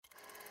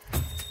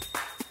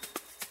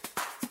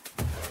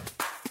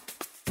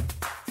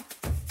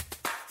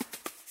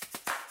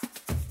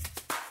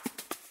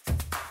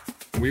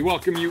and we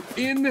welcome you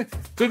in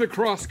to the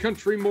Cross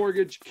Country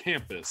Mortgage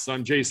Campus.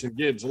 I'm Jason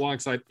Gibbs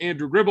alongside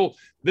Andrew Gribble.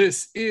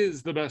 This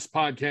is the best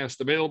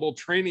podcast available,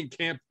 Training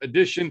Camp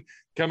Edition.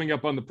 Coming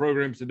up on the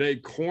program today,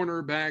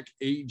 cornerback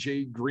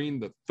AJ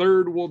Green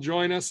III will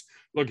join us.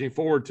 Looking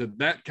forward to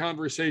that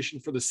conversation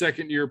for the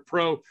second-year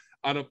pro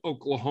out of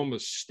Oklahoma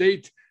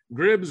State.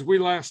 Gribbs, we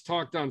last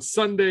talked on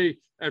Sunday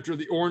after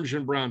the orange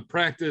and brown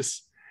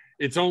practice.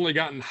 It's only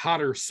gotten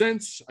hotter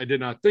since. I did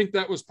not think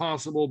that was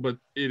possible, but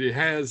it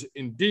has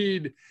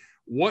indeed.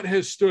 What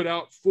has stood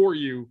out for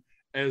you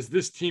as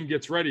this team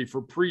gets ready for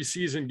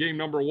preseason game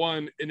number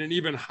 1 in an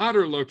even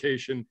hotter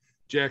location,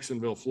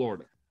 Jacksonville,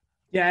 Florida?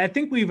 Yeah, I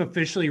think we've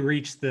officially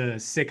reached the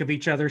sick of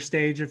each other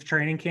stage of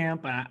training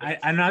camp.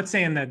 I'm not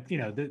saying that,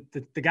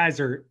 the guys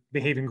are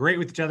behaving great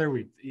with each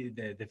other.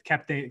 They've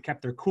kept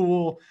their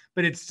cool,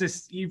 but it's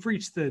just, you've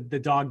reached the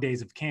dog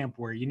days of camp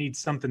where you need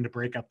something to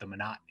break up the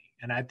monotony.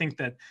 And I think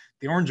that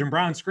the orange and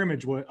brown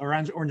scrimmage or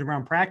orange and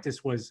brown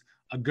practice was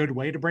a good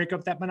way to break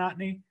up that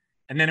monotony.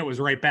 And then it was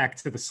right back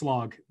to the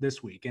slog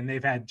this week. And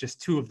they've had just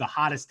 2 of the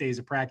hottest days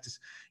of practice.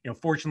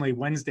 Fortunately,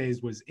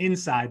 Wednesdays was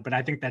inside, but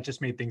I think that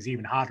just made things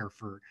even hotter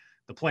for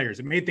the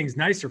players. It made things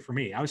nicer for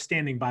me. I was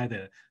standing by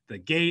the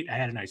gate. I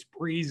had a nice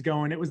breeze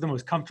going. It was the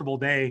most comfortable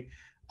day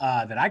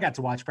that I got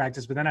to watch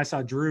practice. But then I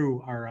saw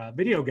Drew, our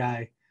video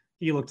guy.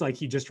 He looked like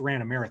he just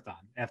ran a marathon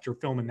after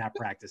filming that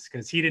practice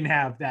because he didn't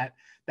have that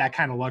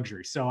kind of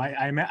luxury. So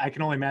I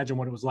can only imagine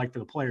what it was like for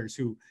the players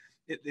who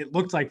it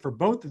looked like for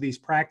both of these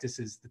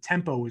practices, the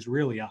tempo was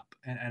really up.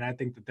 And I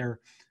think that they're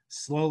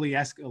slowly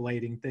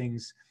escalating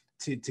things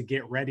to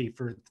get ready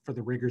for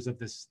the rigors of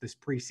this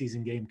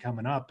preseason game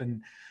coming up.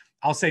 And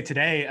I'll say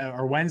today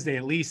or Wednesday,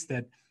 at least,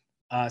 that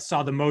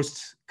saw the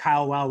most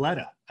Kyle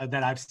Lauletta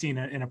that I've seen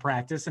in a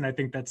practice. And I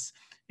think that's,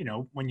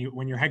 when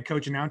your head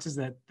coach announces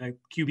that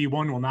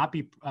QB1 will not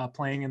be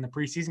playing in the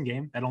preseason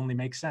game, that only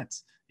makes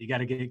sense. You got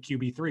to get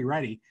QB3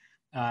 ready.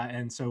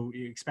 And so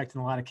you're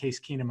expecting a lot of Case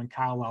Keenum and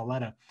Kyle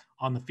Lauletta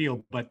on the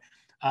field. But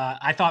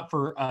I thought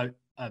for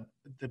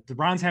the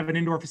Browns have an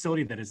indoor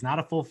facility that is not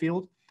a full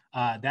field.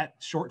 That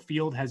short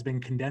field has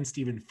been condensed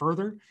even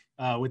further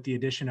with the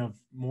addition of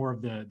more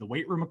of the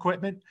weight room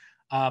equipment.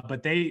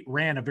 But they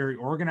ran a very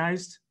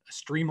organized,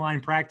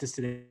 streamlined practice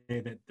today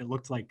that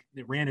looked like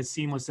it ran as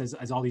seamless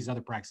as all these other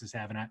practices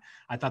have. And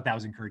I thought that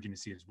was encouraging to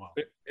see as well.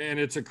 And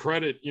it's a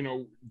credit,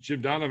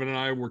 Jim Donovan and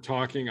I were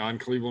talking on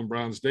Cleveland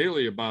Browns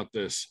Daily about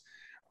this,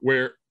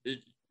 where,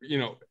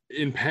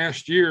 in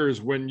past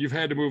years when you've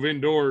had to move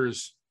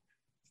indoors,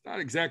 it's not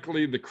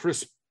exactly the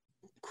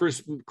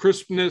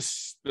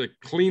crispness, the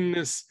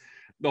cleanness,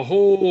 the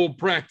whole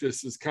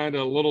practice is kind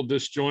of a little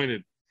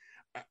disjointed.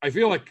 I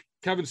feel like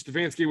Kevin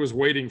Stefanski was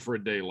waiting for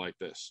a day like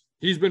this.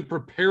 He's been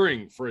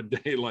preparing for a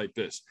day like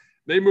this.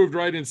 They moved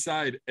right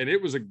inside, and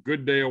it was a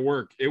good day of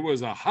work. It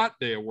was a hot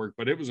day of work,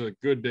 but it was a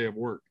good day of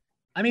work.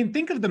 I mean,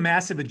 think of the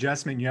massive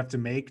adjustment you have to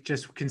make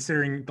just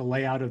considering the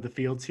layout of the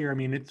fields here. I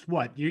mean, it's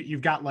what?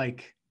 You've got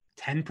like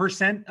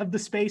 10% of the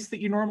space that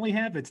you normally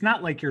have. It's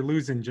not like you're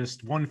losing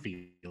just one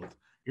field.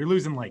 You're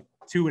losing like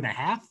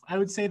 2.5, I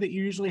would say, that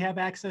you usually have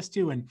access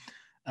to. And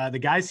the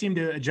guys seem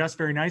to adjust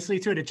very nicely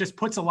to it. It just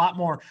puts a lot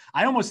more.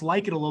 I almost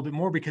like it a little bit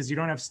more because you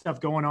don't have stuff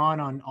going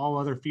on all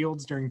other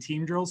fields during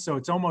team drills. So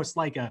it's almost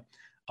like a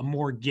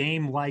more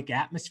game-like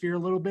atmosphere a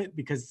little bit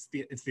because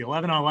it's the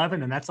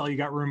 11-on-11 and that's all you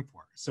got room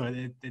for. So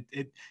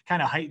it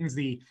kind of heightens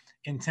the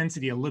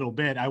intensity a little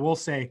bit. I will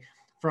say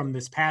from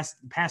this past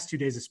 2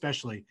 days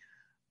especially,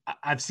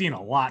 I've seen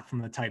a lot from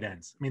the tight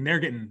ends. I mean, they're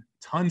getting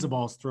tons of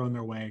balls thrown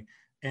their way.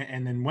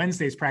 And then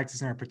Wednesday's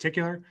practice in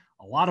particular,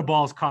 a lot of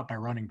balls caught by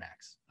running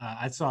backs.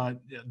 I saw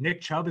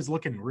Nick Chubb is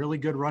looking really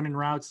good running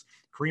routes.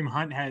 Kareem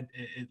Hunt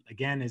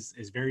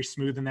is very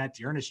smooth in that.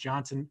 Dearness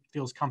Johnson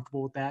feels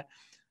comfortable with that.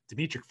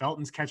 Demetric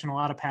Felton's catching a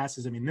lot of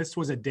passes. I mean, this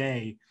was a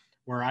day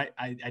where I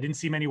didn't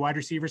see many wide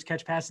receivers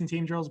catch passing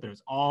team drills, but it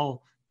was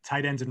all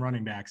tight ends and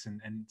running backs.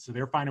 And so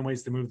they're finding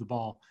ways to move the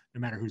ball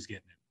no matter who's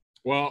getting it.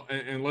 Well,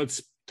 and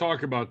let's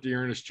talk about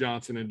Dearness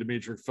Johnson and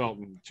Demetric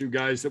Felton, 2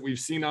 guys that we've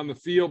seen on the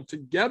field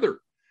together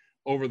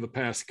over the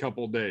past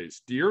couple of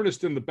days.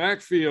 Dearness in the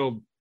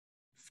backfield,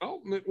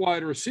 Felton at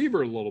wide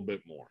receiver a little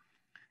bit more.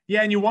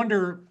 Yeah, and you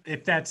wonder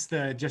if that's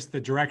just the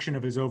direction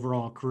of his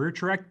overall career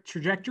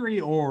trajectory,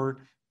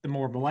 or the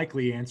more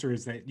likely answer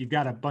is that you've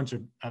got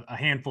a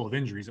handful of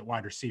injuries at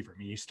wide receiver. I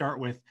mean, you start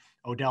with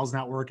Odell's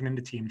not working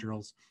into team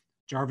drills.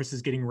 Jarvis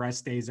is getting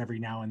rest days every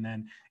now and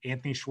then.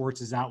 Anthony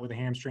Schwartz is out with a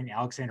hamstring.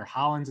 Alexander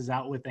Hollins is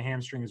out with a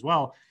hamstring as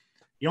well.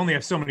 You only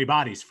have so many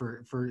bodies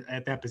for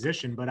at that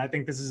position, but I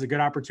think this is a good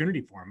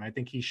opportunity for him. I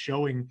think he's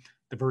showing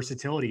the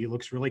versatility. He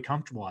looks really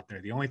comfortable out there.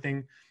 The only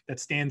thing that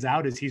stands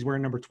out is he's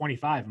wearing number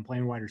 25 and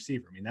playing wide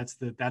receiver. I mean, that's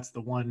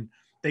the one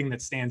thing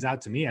that stands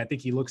out to me. I think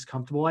he looks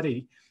comfortable at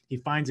it. He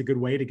finds a good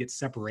way to get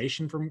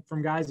separation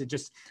from guys. It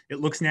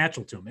looks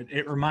natural to him.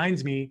 It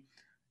reminds me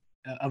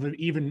of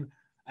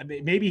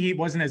maybe he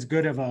wasn't as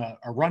good of a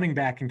running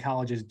back in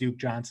college as Duke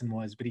Johnson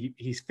was, but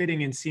he's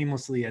fitting in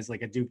seamlessly as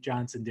like a Duke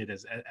Johnson did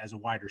as a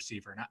wide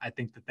receiver. And I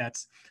think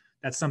that's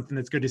something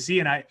that's good to see.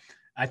 And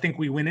I think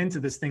we went into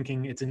this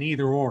thinking it's an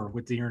either or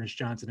with D'Ernest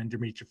Johnson and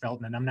Demetri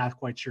Felton, and I'm not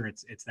quite sure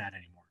it's that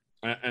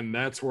anymore. And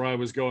that's where I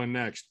was going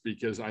next,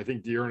 because I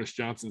think D'Ernest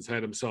Johnson's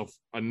had himself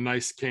a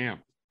nice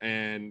camp,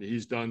 and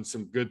he's done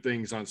some good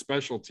things on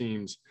special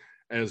teams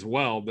as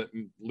well that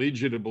leads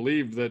you to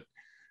believe that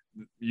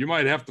you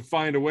might have to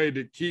find a way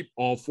to keep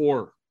all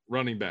 4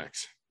 running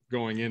backs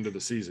going into the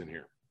season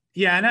here.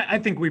 Yeah, and I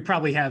think we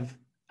probably have,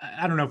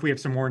 I don't know if we have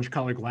some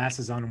orange-colored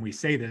glasses on when we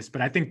say this,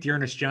 but I think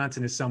D'Ernest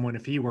Johnson is someone,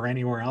 if he were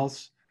anywhere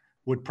else,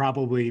 would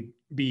probably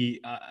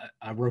be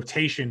a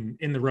rotation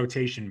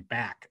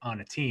back on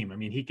a team. I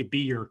mean, he could be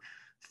your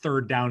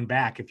third down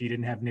back if you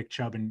didn't have Nick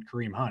Chubb and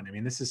Kareem Hunt. I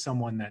mean, this is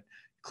someone that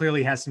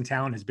clearly has some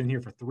talent, has been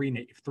here for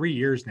three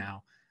years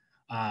now.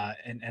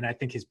 And I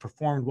think he's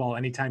performed well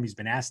anytime he's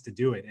been asked to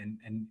do it.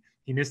 And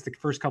he missed the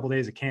first couple of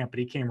days of camp, but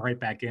he came right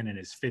back in and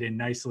has fit in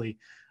nicely.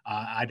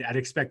 I'd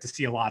expect to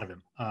see a lot of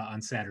him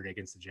on Saturday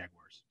against the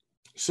Jaguars.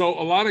 So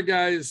a lot of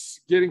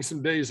guys getting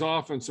some days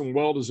off and some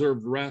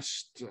well-deserved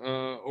rest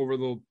over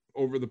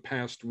the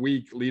past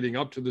week leading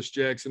up to this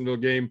Jacksonville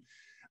game.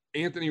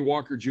 Anthony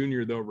Walker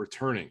Jr., though,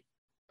 returning.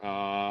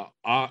 A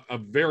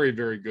very,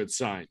 very good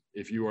sign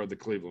if you are the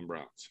Cleveland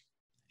Browns.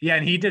 Yeah,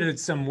 and he did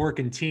some work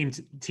in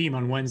team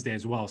on Wednesday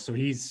as well. So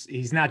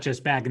he's not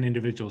just bagging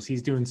individuals.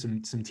 He's doing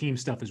some team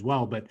stuff as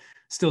well, but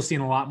still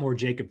seeing a lot more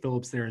Jacob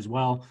Phillips there as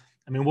well.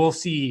 I mean, we'll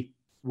see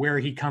where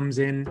he comes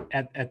in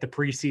at the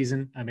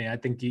preseason. I mean, I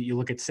think you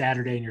look at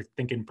Saturday and you're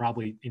thinking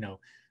probably,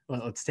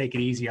 well, let's take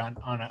it easy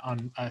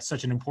on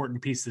such an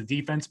important piece of the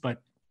defense,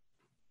 but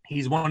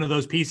he's one of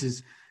those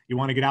pieces you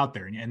want to get out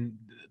there. And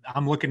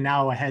I'm looking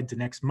now ahead to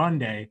next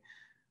Monday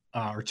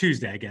or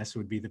Tuesday, I guess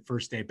would be the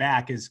first day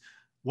back, is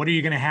what are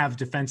you going to have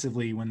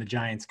defensively when the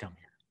Giants come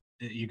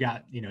here? You've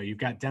got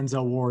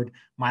Denzel Ward,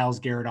 Myles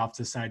Garrett off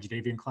to the side.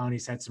 Jadeveon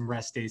Clowney's had some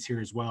rest days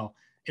here as well.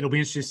 It'll be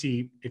interesting to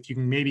see if you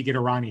can maybe get a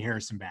Ronnie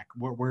Harrison back.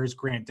 Where's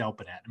Grant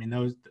Delpit at? I mean,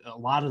 a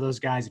lot of those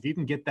guys, if you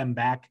can get them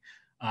back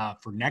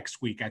for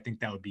next week, I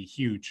think that would be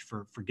huge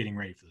for getting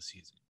ready for the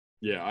season.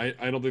 Yeah,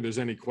 I don't think there's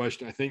any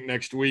question. I think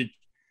next week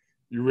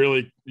you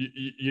really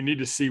you need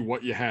to see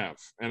what you have.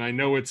 And I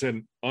know it's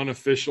an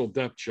unofficial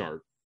depth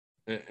chart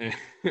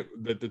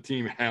that the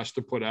team has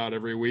to put out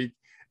every week,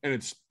 and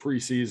it's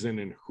preseason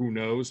and who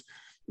knows,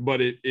 but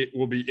it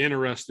will be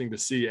interesting to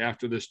see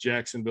after this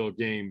Jacksonville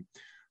game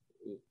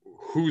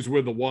who's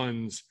with the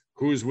ones,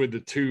 who's with the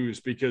twos,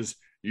 because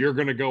you're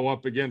going to go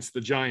up against the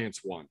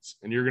Giants ones,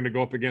 and you're going to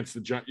go up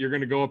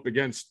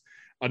against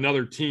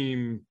another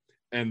team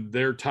and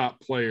their top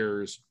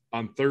players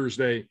on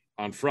Thursday,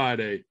 on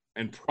Friday,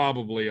 and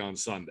probably on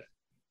Sunday.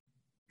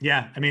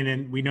 Yeah, I mean,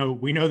 and we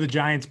know the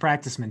Giants'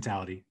 practice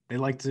mentality. They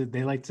like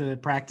to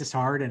practice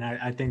hard, and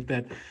I think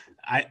that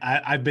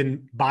I've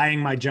been buying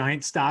my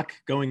Giant stock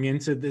going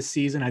into this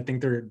season. I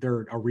think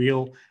they're a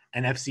real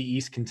NFC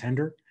East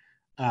contender.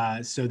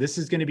 So this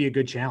is going to be a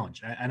good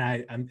challenge. And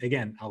I'm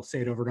I'll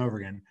say it over and over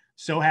again.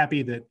 So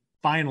happy that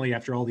finally,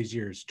 after all these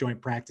years,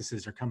 joint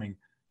practices are coming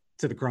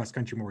to the Cross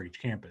Country Mortgage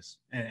campus.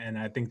 And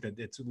I think that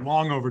it's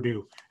long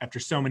overdue after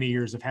so many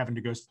years of having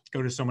to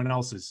go to someone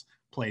else's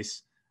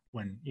place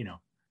when, you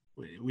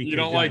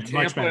don't like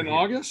Tampa in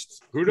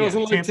August? Who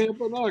doesn't like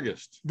Tampa in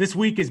August? This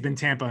week has been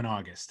Tampa in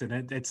August,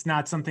 and it's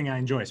not something I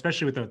enjoy,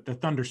 especially with the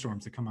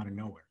thunderstorms that come out of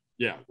nowhere.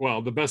 Yeah,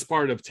 well, the best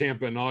part of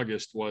Tampa in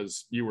August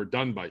was you were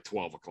done by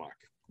 12 o'clock,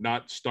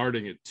 not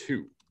starting at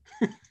 2.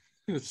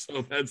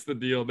 So that's the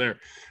deal there.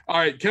 All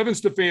right, Kevin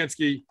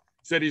Stefanski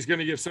said he's going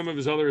to give some of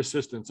his other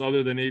assistants,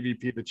 other than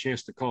AVP, the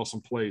chance to call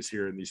some plays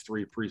here in these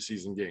 3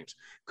 preseason games.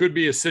 Could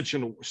be a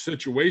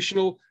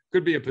situational,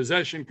 could be a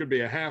possession, could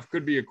be a half,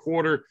 could be a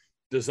quarter,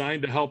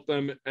 designed to help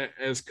them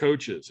as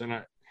coaches. And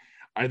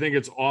I think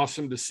it's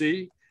awesome to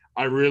see.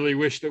 I really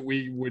wish that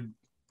we would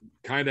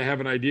kind of have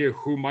an idea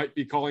who might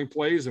be calling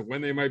plays and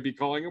when they might be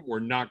calling them. We're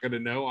not going to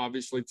know,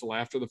 obviously, till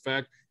after the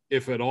fact,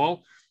 if at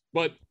all.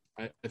 But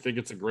I think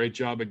it's a great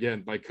job,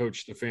 again, by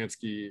Coach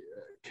Stefanski,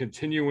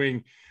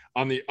 continuing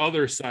on the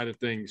other side of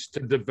things to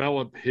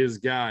develop his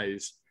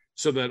guys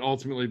so that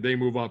ultimately they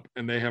move up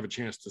and they have a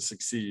chance to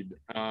succeed,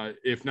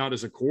 if not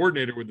as a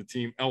coordinator with the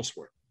team,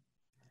 elsewhere.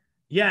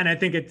 Yeah, and I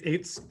think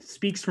it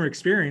speaks from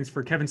experience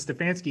for Kevin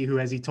Stefanski, who,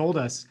 as he told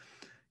us,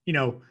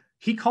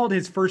 he called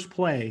his first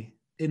play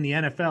in the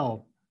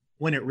NFL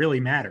when it really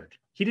mattered.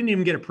 He didn't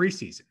even get a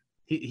preseason.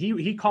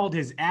 He called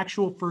his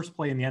actual first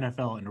play in the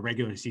NFL in a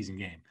regular season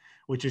game,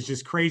 which is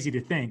just crazy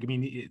to think. I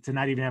mean, to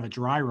not even have a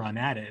dry run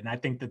at it. And I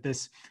think that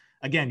this,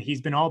 again,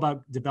 he's been all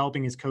about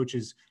developing his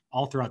coaches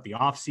all throughout the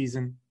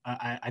offseason.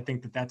 I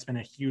think that that's been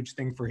a huge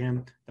thing for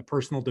him, the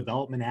personal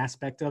development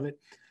aspect of it.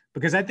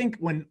 Because I think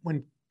when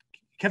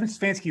Kevin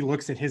Stefanski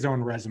looks at his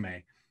own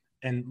resume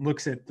and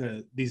looks at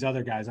these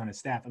other guys on his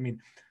staff, I mean,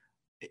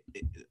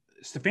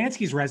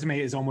 Stefanski's resume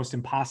is almost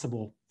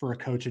impossible for a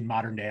coach in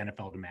modern day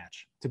NFL to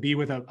match, to be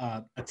with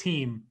a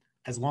team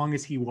as long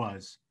as he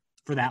was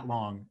for that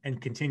long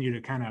and continue to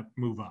kind of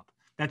move up.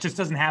 That just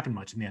doesn't happen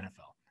much in the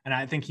NFL. And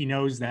I think he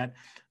knows that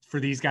for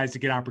these guys to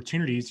get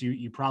opportunities,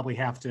 you probably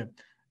have to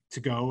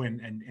go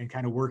and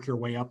kind of work your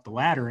way up the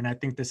ladder. And I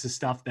think this is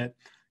stuff that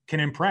can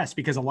impress,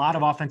 because a lot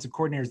of offensive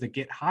coordinators that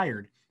get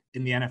hired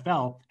in the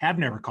NFL have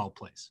never called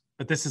plays.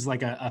 But this is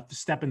like a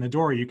step in the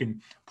door. You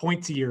can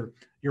point to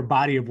your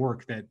body of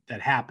work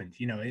that happened.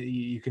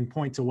 You can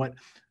point to what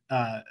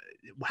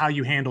how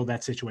you handled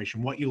that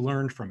situation, what you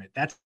learned from it.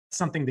 That's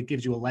something that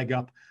gives you a leg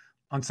up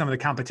on some of the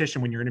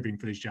competition when you're interviewing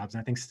for these jobs.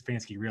 And I think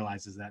Stefanski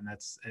realizes that, and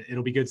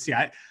it'll be good to see.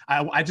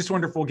 I just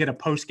wonder if we'll get a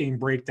post-game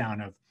breakdown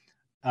of,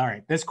 all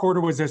right, this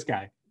quarter was this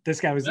guy. This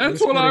guy was. That's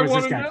this what I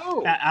want to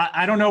know.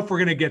 I don't know if we're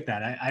going to get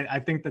that. I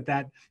think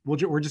that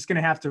we're just going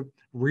to have to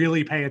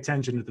really pay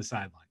attention to the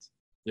sidelines.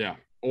 Yeah,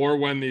 or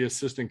when the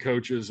assistant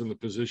coaches and the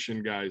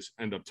position guys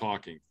end up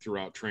talking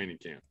throughout training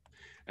camp,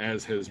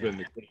 as has been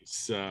the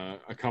case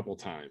a couple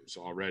times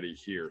already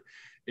here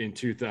in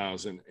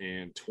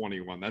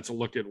 2021. That's a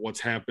look at what's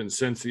happened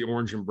since the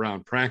orange and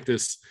brown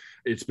practice.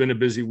 It's been a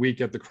busy week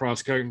at the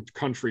Cross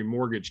Country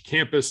Mortgage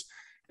campus.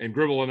 And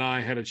Gribble and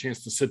I had a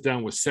chance to sit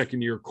down with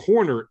second-year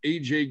corner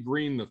A.J.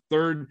 Green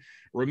III.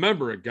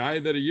 Remember, a guy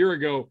that a year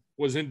ago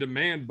was in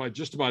demand by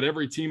just about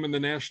every team in the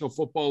National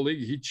Football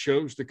League. He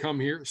chose to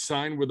come here,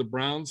 sign with the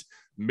Browns,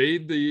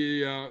 made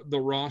the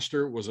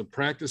roster, was a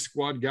practice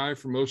squad guy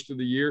for most of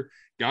the year,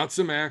 got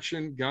some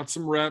action, got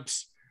some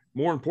reps.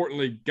 More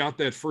importantly, got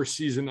that first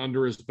season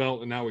under his belt,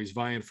 and now he's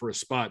vying for a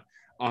spot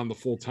on the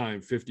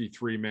full-time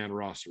 53-man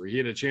roster. He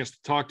had a chance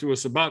to talk to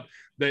us about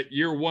that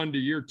year one to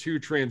year two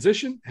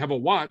transition. Have a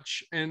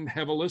watch and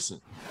have a listen.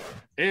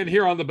 And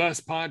here on the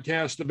best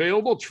podcast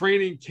available,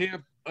 Training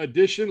Camp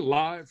Edition,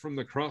 live from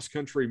the Cross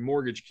Country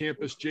Mortgage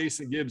campus.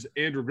 Jason Gibbs,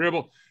 Andrew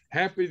Gribble,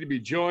 happy to be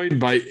joined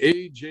by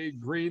A.J.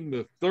 Green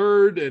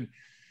III, and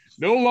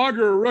no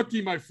longer a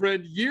rookie, my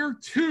friend. Year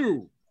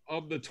two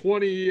of the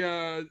 20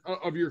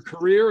 of your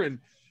career and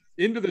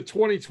into the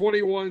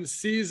 2021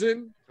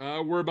 season.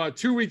 We're about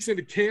 2 weeks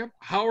into camp.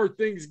 How are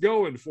things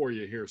going for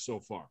you here so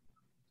far?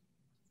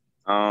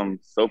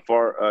 So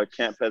far,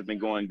 camp has been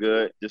going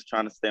good. Just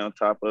trying to stay on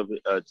top of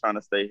it, trying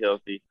to stay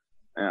healthy,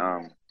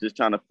 just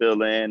trying to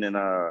fill in and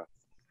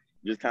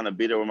just kind of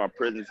be there where my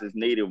presence is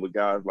needed with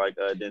guys like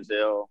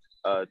Denzel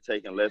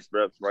taking less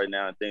reps right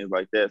now and things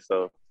like that.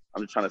 So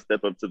I'm just trying to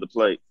step up to the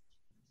plate.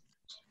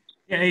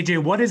 Yeah,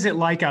 AJ, what is it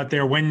like out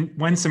there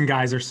when some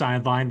guys are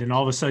sidelined and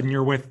all of a sudden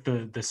you're with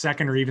the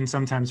second or even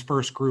sometimes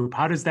first group?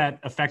 How does that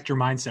affect your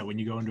mindset when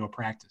you go into a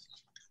practice?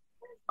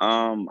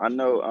 I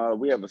know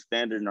we have a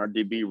standard in our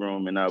DB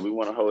room, and we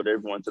want to hold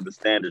everyone to the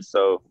standard.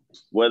 So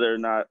whether or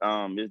not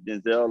it's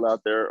Denzel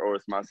out there or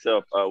it's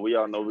myself, we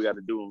all know we got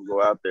to do when we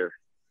go out there.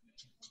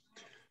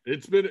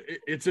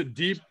 It's a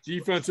deep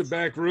defensive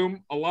back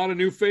room. A lot of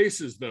new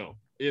faces, though,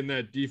 in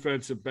that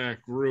defensive back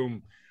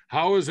room.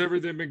 How has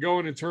everything been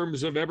going in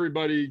terms of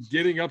everybody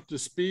getting up to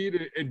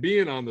speed and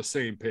being on the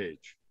same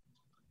page?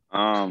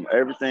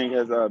 Everything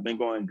has been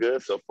going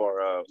good so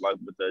far, like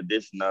with the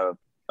addition of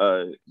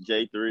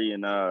J3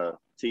 and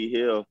T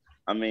Hill.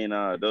 I mean,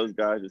 those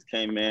guys just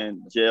came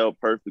in, gelled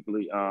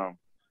perfectly,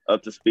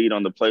 up to speed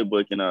on the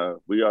playbook, and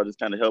we are just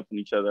kind of helping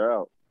each other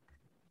out.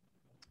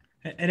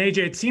 And AJ,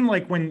 it seemed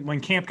like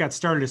when camp got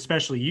started,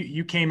 especially,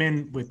 you came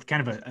in with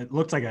kind of it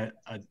looked like a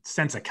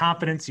sense of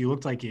confidence. You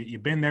looked like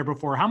you've been there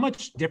before. How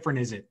much different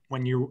is it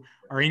when you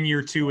are in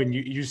year two and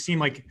you seem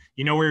like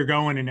you know where you're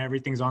going and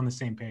everything's on the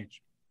same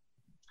page?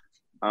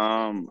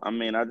 I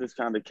mean, I just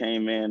kind of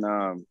came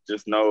in,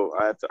 just know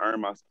I have to earn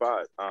my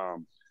spot.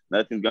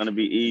 Nothing's going to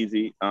be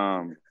easy.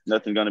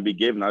 Nothing's going to be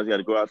given. I just got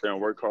to go out there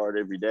and work hard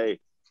every day.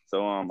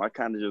 So I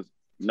kind of just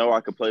know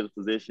I could play the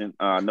position.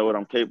 I know what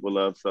I'm capable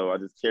of, so I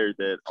just carried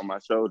that on my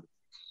shoulder.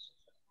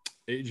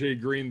 A.J.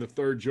 Green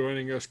III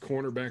joining us,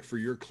 cornerback for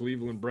your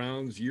Cleveland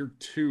Browns, year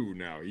two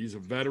now. He's a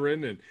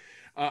veteran, and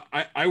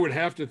I would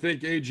have to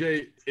think,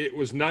 A.J., it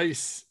was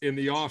nice in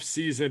the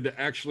offseason to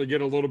actually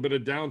get a little bit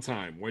of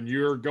downtime. When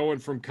you're going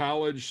from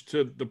college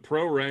to the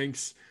pro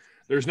ranks,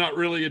 there's not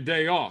really a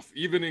day off.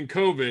 Even in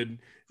COVID,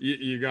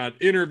 you got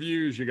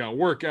interviews, you got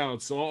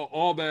workouts,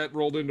 all that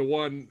rolled into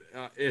one.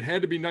 It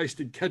had to be nice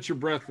to catch your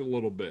breath a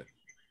little bit.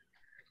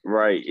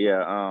 Right,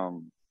 yeah.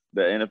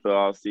 The NFL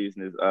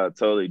offseason is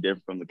totally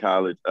different from the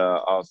college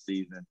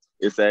offseason.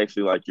 It's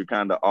actually like you're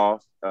kind of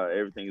off.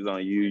 Everything is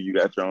on you. You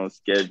got your own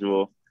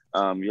schedule.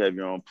 You have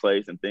your own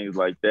place and things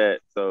like that.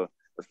 So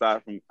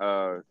aside from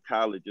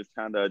college, just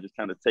kind of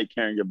take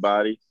care of your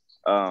body,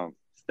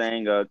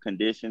 staying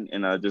conditioned,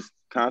 and just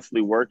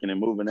constantly working and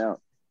moving out.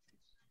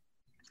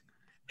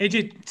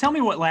 AJ, tell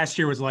me what last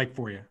year was like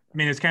for you. I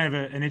mean, it's kind of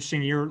an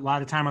interesting year, a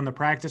lot of time on the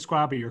practice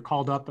squad, but you're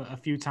called up a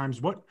few times.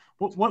 What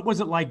was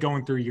it like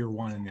going through year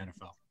one in the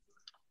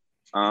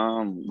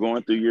NFL?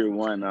 Going through year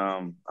one,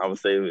 I would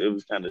say it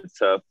was kind of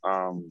tough.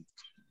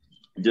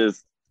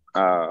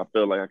 I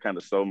feel like I kind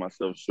of sold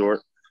myself short.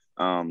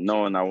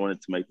 Knowing I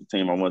wanted to make the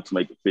team, I wanted to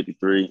make it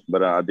 53,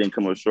 but I didn't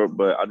come up short.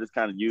 But I just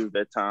kind of used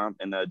that time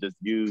and just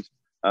used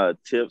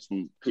tips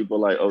from people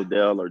like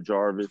Odell or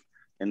Jarvis,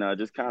 and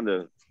just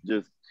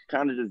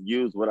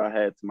use what I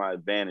had to my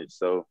advantage.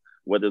 So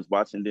whether it's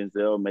watching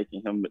Denzel,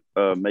 making him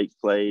make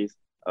plays,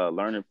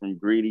 learning from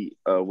Greedy,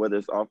 whether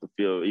it's off the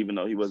field, even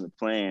though he wasn't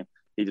playing,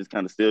 he just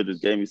kind of still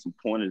just gave me some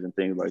pointers and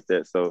things like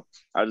that. So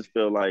I just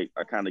feel like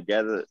I kind of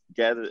gathered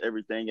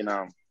everything, and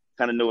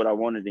kind of knew what I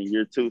wanted in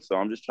year 2. So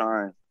I'm just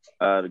trying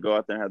to go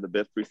out there and have the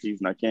best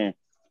preseason I can.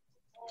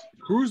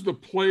 Who's the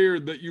player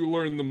that you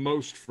learned the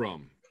most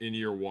from in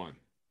year 1?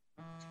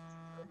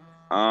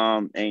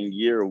 In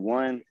year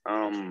 1,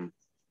 I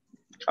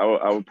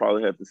would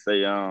probably have to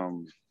say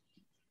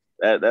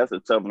that's a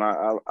tough one.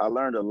 I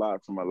learned a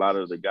lot from a lot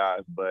of the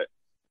guys, but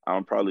I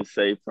would probably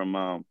say from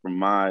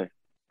my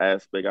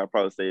aspect, I'd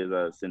probably say is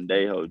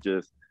Sendejo,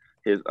 just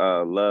his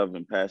love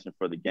and passion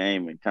for the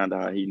game, and kind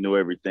of how he knew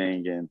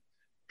everything and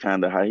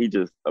kind of how he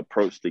just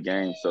approached the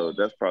game. So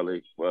that's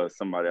probably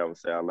somebody I would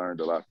say I learned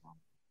a lot from.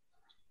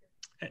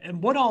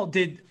 And what all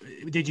did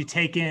you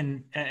take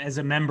in as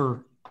a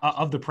member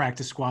of the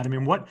practice squad? I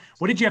mean, what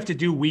did you have to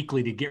do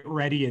weekly to get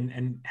ready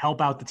and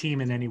help out the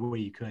team in any way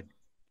you could?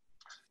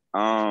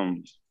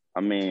 I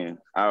mean,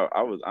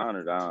 I was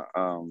honored.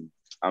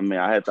 I mean,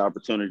 I had the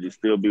opportunity to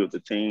still be with the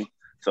team,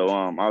 so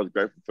I was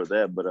grateful for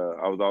that. But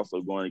I was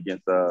also going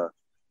against the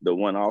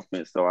one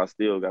offense, so I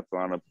still got to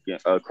line up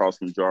across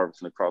from Jarvis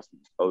and across from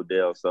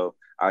Odell. So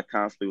I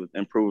constantly was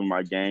improving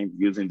my game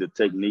using the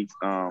techniques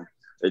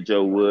that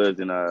Joe Woods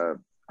and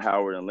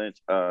Howard and Lynch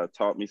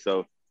taught me.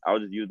 So I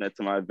was just using that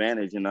to my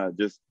advantage and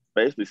just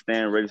basically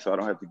staying ready so I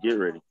don't have to get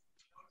ready.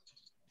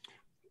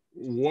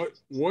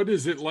 What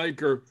is it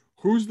like, or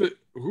who's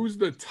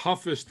the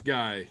toughest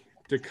guy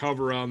to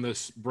cover on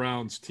this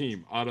Browns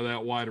team out of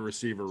that wide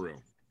receiver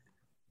room?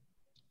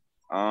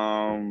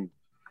 I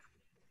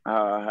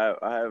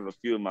have a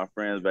few of my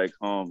friends back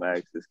home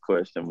ask this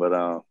question, but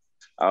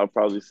I'll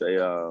probably say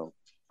it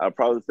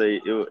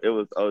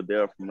was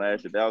Odell from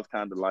last year. That was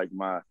kind of like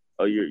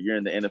you're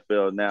in the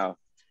NFL now,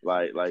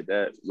 like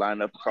that,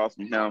 line up across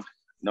from him,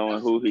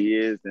 knowing who he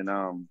is and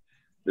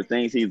the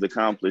things he's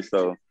accomplished.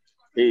 So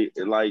he,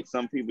 like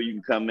some people, you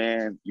can come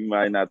in, you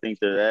might not think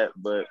they're that,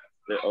 but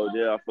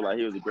Odell, I feel like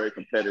he was a great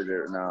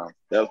competitor. Now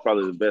that was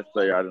probably the best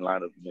player I didn't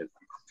line up against.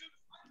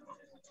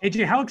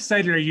 AJ, how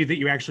excited are you that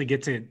you actually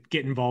get to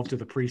get involved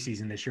with the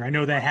preseason this year? I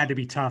know that had to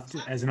be tough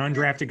as an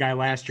undrafted guy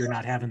last year,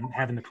 not having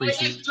the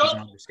preseason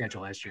on your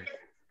schedule last year.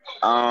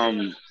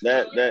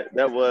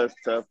 That was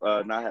tough,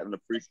 not having the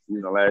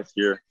preseason last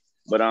year.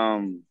 But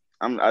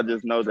I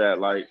just know that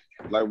like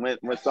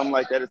when something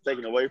like that is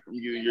taken away from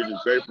you, you're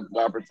just grateful for the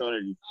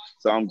opportunity.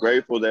 So I'm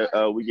grateful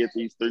that we get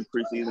these 3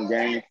 preseason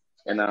games,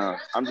 and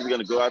I'm just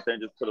gonna go out there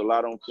and just put a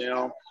lot on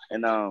film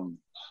and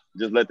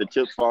just let the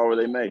chips fall where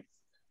they may.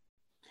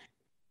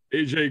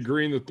 AJ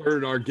Green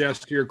III, our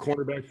guest here,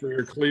 cornerback for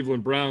your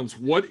Cleveland Browns.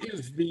 What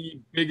is the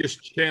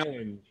biggest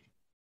challenge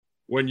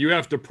when you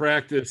have to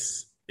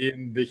practice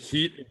in the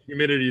heat and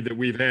humidity that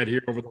we've had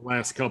here over the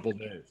last couple of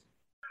days?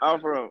 I'm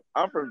from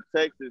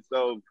Texas,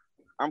 so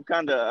I'm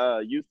kind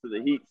of used to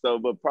the heat. So,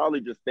 but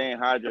probably just staying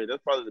hydrated.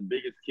 That's probably the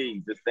biggest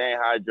key, just staying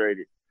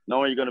hydrated.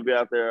 Knowing you're going to be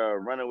out there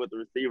running with the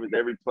receivers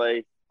every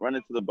play,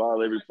 running to the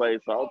ball every play.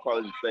 So I'll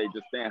probably just say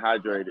just staying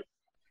hydrated.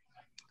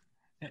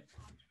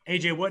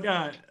 AJ,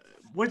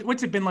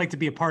 what's it been like to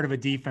be a part of a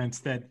defense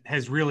that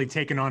has really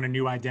taken on a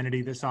new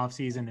identity this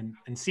offseason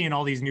and seeing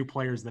all these new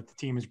players that the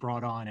team has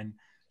brought on and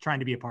trying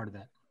to be a part of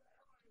that?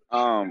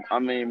 I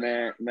mean,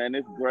 man,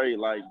 it's great.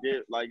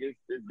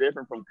 It's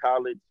different from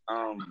college.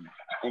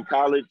 In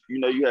college,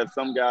 you have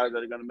some guys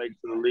that are going to make it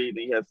to the league,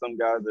 and you have some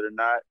guys that are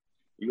not.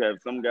 You have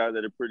some guys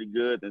that are pretty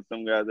good and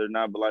some guys that are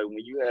not. But like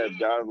when you have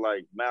guys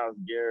like Myles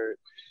Garrett,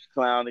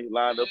 Clowney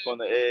lined up on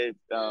the edge,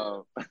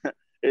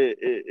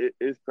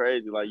 it's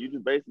crazy. Like you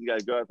just basically got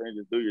to go out there and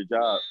just do your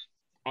job.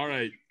 All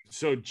right.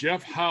 So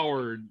Jeff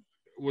Howard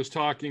was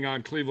talking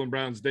on Cleveland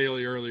Browns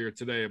Daily earlier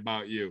today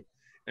about you,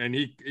 and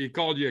he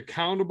called you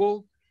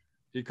accountable.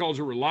 He called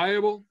you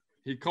reliable.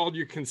 He called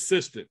you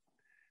consistent.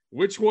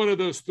 Which one of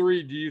those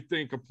 3 do you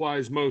think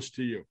applies most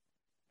to you?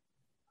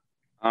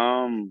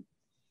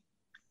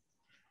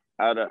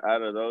 Out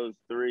of those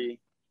 3,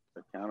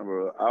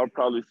 accountable, I would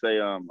probably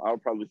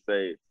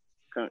say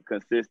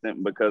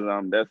consistent, because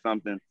that's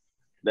something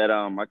that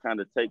I kind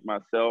of take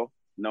myself,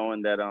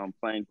 knowing that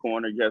playing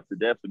corner, you have to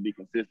definitely be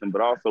consistent,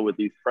 but also with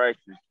these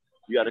practices,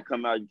 you got to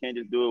come out. You can't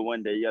just do it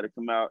one day. You got to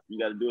come out. You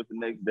got to do it the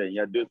next day.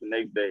 You got to do it the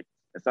next day.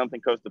 And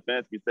something Coach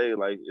Stefanski say,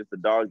 like, it's the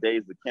dog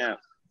days of camp.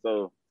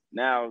 So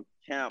now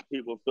camp,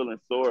 people feeling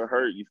sore,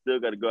 hurt, you still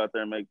got to go out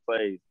there and make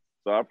plays.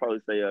 So I'll probably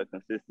say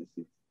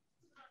consistency.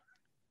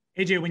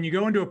 AJ, when you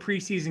go into a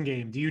preseason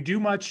game, do you do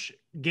much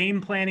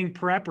game planning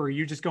prep, or are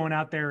you just going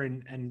out there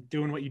and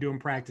doing what you do in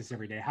practice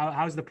every day?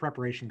 How's the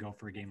preparation go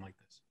for a game like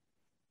this?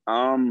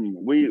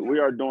 We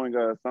are doing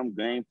some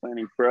game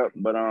planning prep,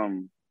 but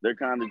they're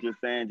kind of just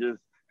saying just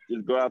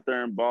go out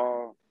there and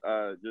ball.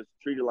 Just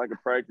treat it like a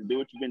practice. Do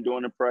what you've been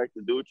doing in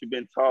practice. Do what you've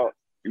been taught,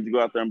 and just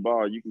go out there and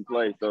ball. You can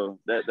play. So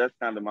that's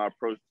kind of my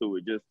approach to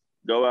it. Just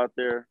go out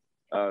there.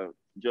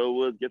 Joe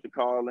Woods get the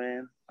call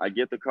in. I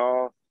get the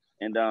call,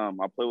 and I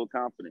play with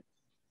confidence.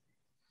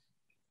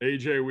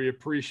 AJ, we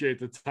appreciate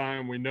the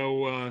time. We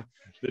know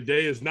the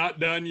day is not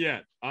done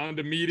yet. On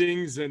to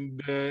meetings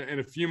and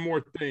a few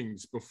more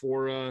things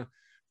before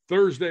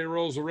Thursday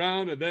rolls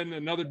around, and then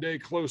another day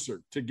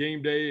closer to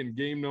game day and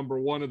game number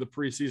 1 of the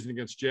preseason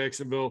against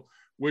Jacksonville.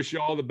 Wish you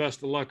all the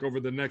best of luck over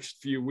the next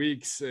few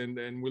weeks,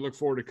 and we look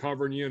forward to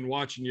covering you and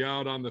watching you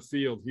out on the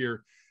field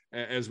here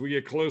as we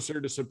get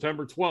closer to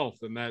September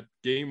 12th and that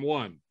game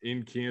 1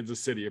 in Kansas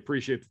City.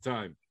 Appreciate the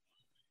time.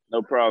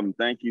 No problem.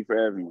 Thank you for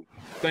having me.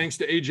 Thanks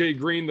to AJ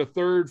Green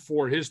III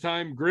for his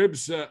time.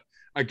 Gribbs,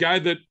 a guy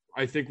that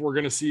I think we're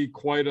going to see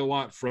quite a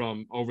lot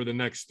from over the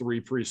next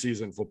 3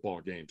 preseason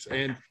football games,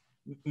 and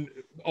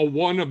a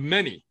one of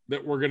many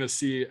that we're going to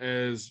see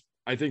as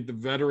I think the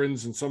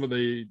veterans and some of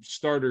the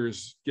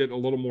starters get a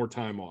little more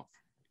time off.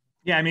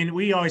 Yeah, I mean,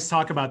 we always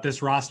talk about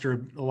this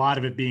roster, a lot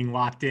of it being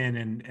locked in,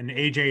 and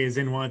AJ is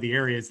in one of the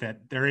areas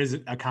that there is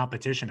a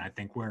competition, I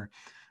think, where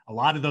a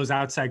lot of those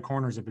outside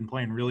corners have been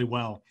playing really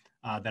well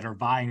that are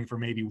vying for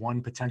maybe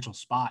one potential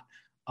spot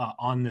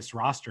on this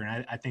roster.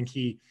 And I think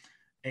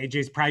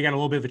AJ's probably got a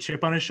little bit of a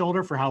chip on his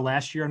shoulder for how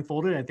last year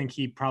unfolded. I think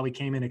he probably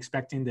came in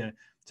expecting to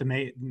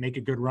make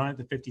a good run at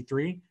the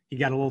 53. He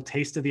got a little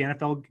taste of the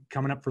NFL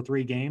coming up for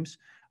 3 games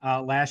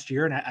last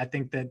year. And I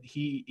think that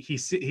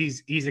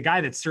he's a guy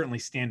that's certainly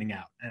standing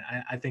out. And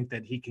I think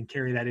that he can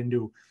carry that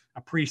into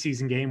a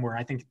preseason game where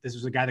I think this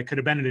was a guy that could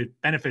have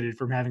benefited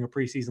from having a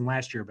preseason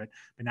last year, but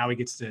now he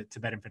gets to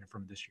benefit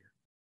from this year.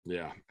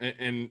 Yeah.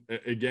 And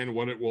again,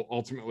 what it will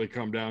ultimately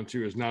come down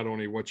to is not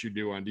only what you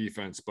do on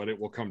defense, but it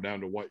will come down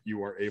to what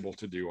you are able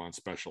to do on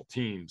special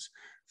teams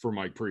for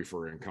Mike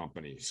Priefer and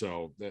company.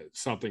 So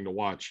that's something to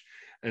watch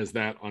as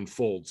that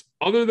unfolds.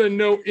 Other than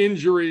no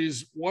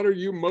injuries, what are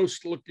you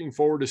most looking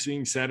forward to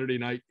seeing Saturday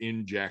night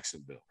in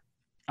Jacksonville?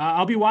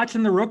 I'll be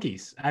watching the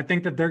rookies. I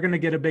think that they're going to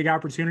get a big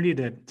opportunity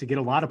to get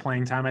a lot of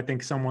playing time. I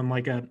think someone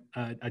like a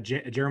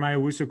Jeremiah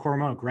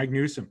Owusu-Koramoah, Greg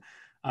Newsome,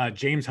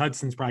 James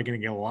Hudson's probably going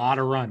to get a lot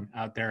of run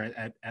out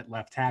there at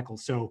left tackle.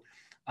 So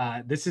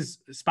this is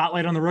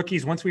spotlight on the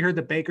rookies. Once we heard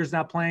that Baker's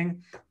not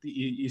playing,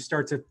 you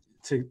start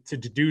to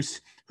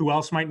deduce who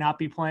else might not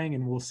be playing,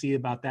 and we'll see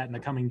about that in the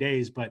coming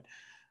days. But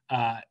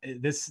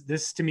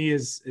this to me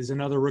is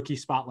another rookie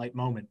spotlight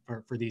moment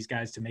for these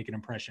guys to make an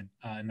impression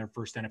in their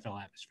first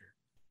NFL atmosphere.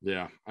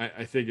 Yeah,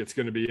 I think it's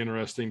going to be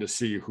interesting to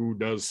see who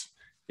does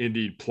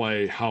indeed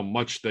play, how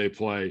much they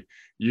play.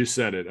 You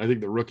said it. I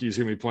think the rookie's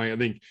going to be playing. I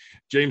think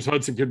James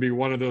Hudson could be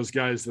one of those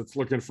guys that's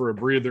looking for a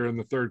breather in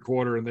the third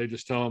quarter, and they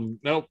just tell him,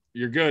 nope,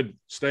 you're good.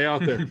 Stay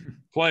out there.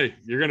 Play.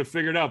 You're going to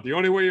figure it out. The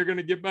only way you're going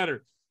to get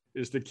better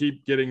is to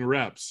keep getting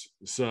reps.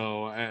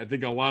 So I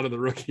think a lot of the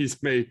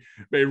rookies may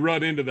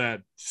run into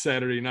that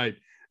Saturday night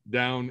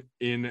down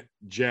in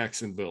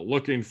Jacksonville.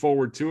 Looking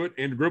forward to it.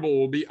 And Gribble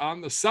will be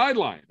on the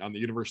sideline on the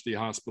University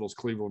Hospitals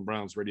Cleveland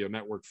Browns radio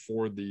network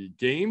for the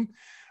game.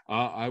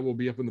 I will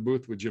be up in the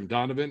booth with Jim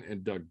Donovan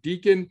and Doug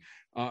Deacon.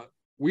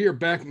 We are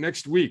back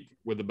next week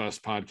with the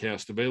best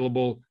podcast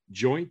available,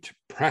 Joint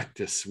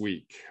Practice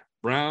Week.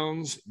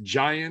 Browns,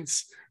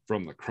 Giants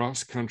from the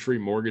Cross Country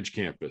Mortgage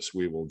Campus.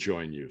 We will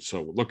join you.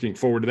 So looking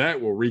forward to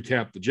that. We'll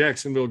recap the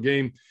Jacksonville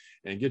game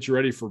and get you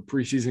ready for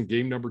preseason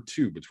game number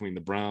 2 between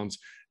the Browns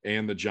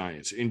and the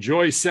Giants.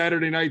 Enjoy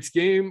Saturday night's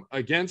game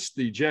against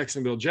the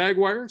Jacksonville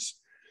Jaguars.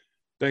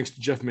 Thanks to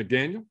Jeff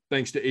McDaniel.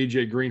 Thanks to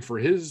AJ Green for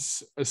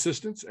his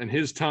assistance and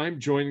his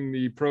time joining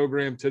the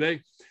program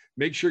today.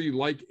 Make sure you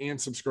like and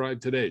subscribe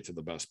today to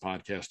the best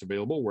podcast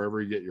available wherever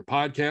you get your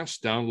podcasts.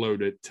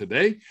 Download it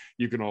today.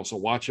 You can also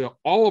watch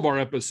all of our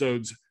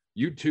episodes,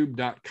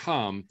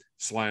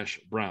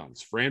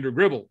 youtube.com/Browns. For Andrew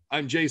Gribble,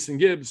 I'm Jason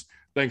Gibbs.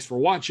 Thanks for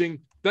watching.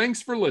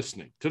 Thanks for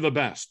listening to the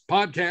best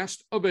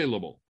podcast available.